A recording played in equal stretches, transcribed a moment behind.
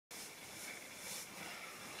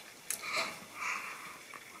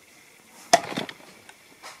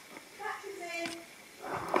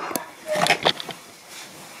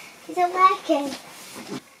it working?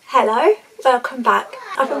 Hello, welcome back.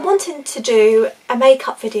 I've been wanting to do a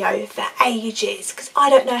makeup video for ages because I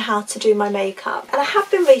don't know how to do my makeup, and I have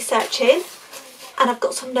been researching and I've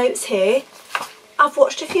got some notes here. I've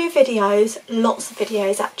watched a few videos, lots of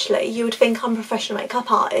videos actually. You would think I'm a professional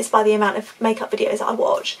makeup artist by the amount of makeup videos that I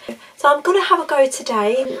watch. So I'm going to have a go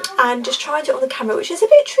today and just try and do it on the camera, which is a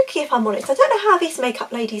bit tricky if I'm honest. I don't know how these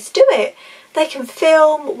makeup ladies do it. They can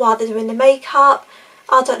film while they're doing the makeup.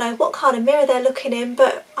 I don't know what kind of mirror they're looking in,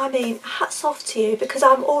 but I mean, hats off to you, because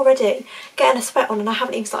I'm already getting a sweat on and I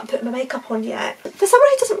haven't even started putting my makeup on yet. For someone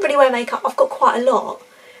who doesn't really wear makeup, I've got quite a lot.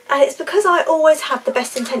 And it's because I always have the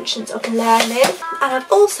best intentions of learning. And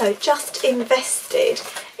I've also just invested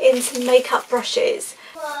in some makeup brushes.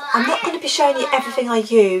 I'm not going to be showing you everything I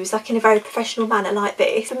use, like in a very professional manner like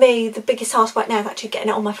this. For me, the biggest task right now is actually getting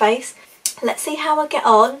it on my face. Let's see how I get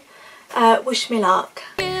on. Wish me luck.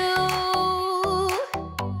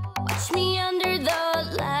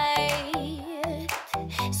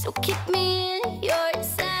 So keep me in your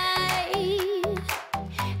sight,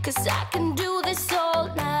 'cause I can do this all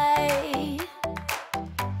night.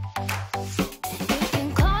 You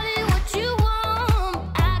can call it what you want,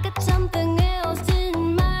 I got something else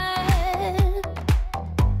in mind.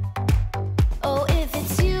 Oh, if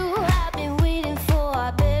it's you I've been waiting for, I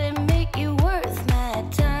better make you worth my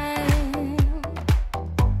time.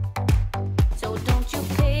 So don't you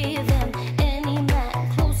pay them any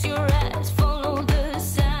mind, close your eyes, follow the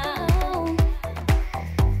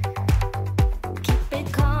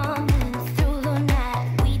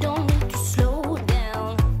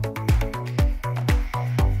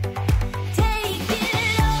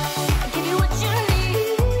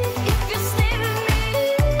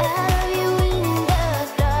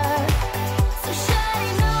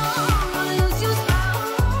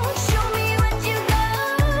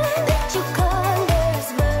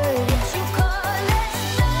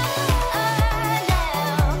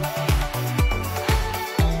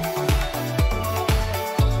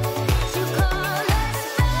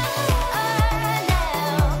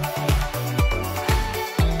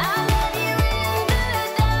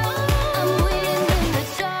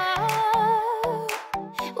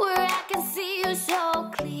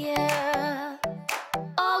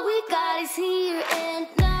here and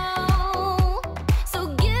now, so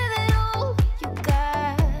give it all you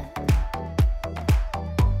got.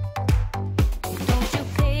 Don't you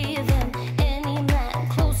pay them any mind,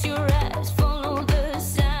 close your eyes, follow the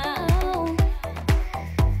sound.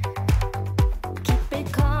 Keep it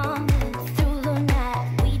coming through the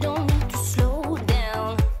night, we don't need to slow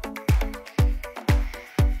down.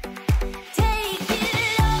 Take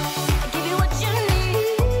it all, give you what you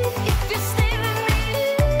need, if you stay with me.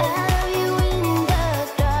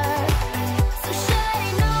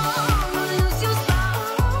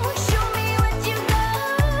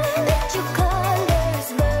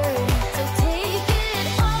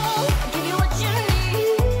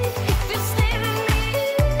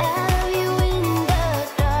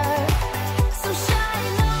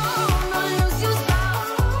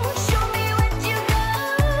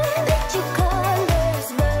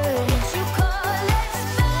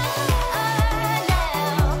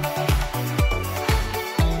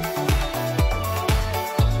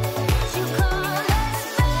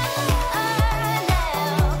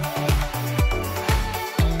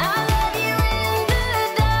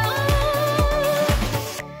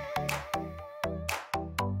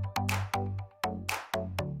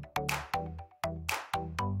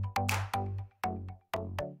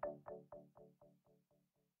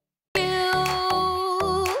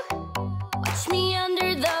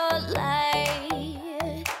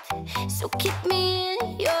 So keep me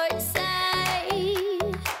in your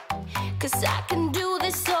sight, 'cause I can do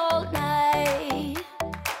this all night.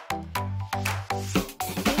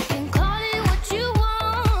 You can call it what you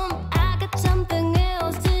want, I got something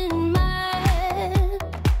else in mind.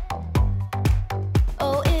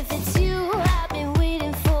 Oh, if it's you I've been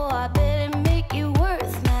waiting for, I better make you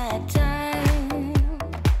worth my time.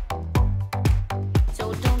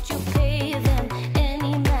 So don't you pay them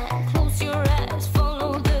any mind, close your eyes,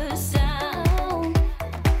 follow the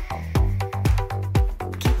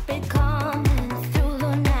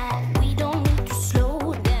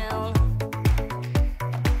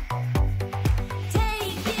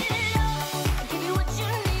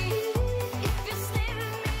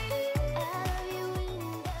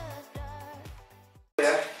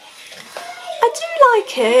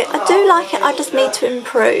I do like it, I just need to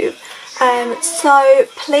improve. So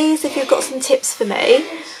please, if you've got some tips for me,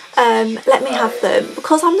 let me have them,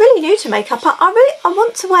 because I'm really new to makeup. I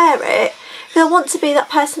want to wear it, because I want to be that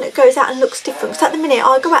person that goes out and looks different. Because at the minute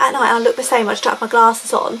I go out at night and I look the same, I just don't have my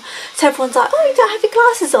glasses on. So everyone's like, oh, you don't have your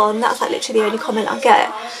glasses on. That's like literally the only comment I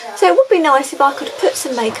get. So it would be nice if I could put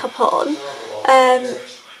some makeup on.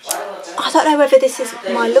 I don't know whether this is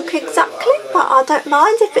my look exactly, but I don't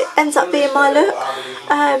mind if it ends up being my look.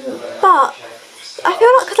 But I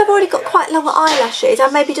feel like because I've already got quite long eyelashes, I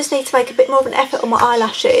maybe just need to make a bit more of an effort on my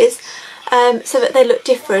eyelashes so that they look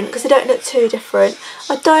different, because they don't look too different.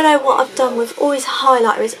 I don't know what I've done with all this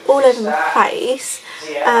highlighter, it's all over my face.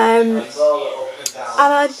 And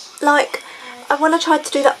when I tried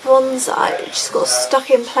to do that bronzer, it just got stuck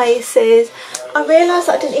in places. I realised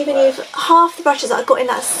that I didn't even use half the brushes that I got in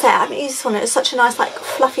that set. I haven't used this one. It was such a nice like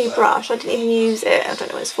fluffy brush. I didn't even use it. I don't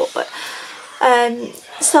know what it's for, but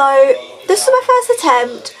so this was my first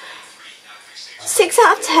attempt. 6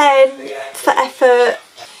 out of 10 for effort.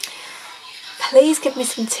 Please give me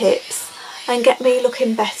some tips and get me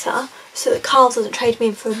looking better, so that Carl doesn't trade me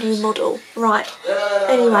in for a new model. Right,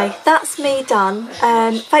 anyway, that's me done.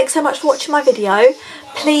 Thanks so much for watching my video.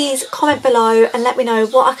 Please comment below and let me know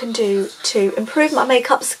what I can do to improve my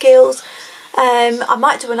makeup skills. I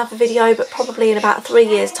might do another video, but probably in about 3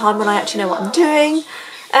 years time when I actually know what I'm doing.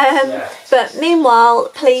 But meanwhile,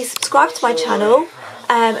 please subscribe to my channel,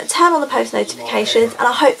 turn on the post notifications, and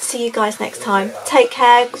I hope to see you guys next time. Take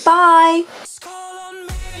care, goodbye.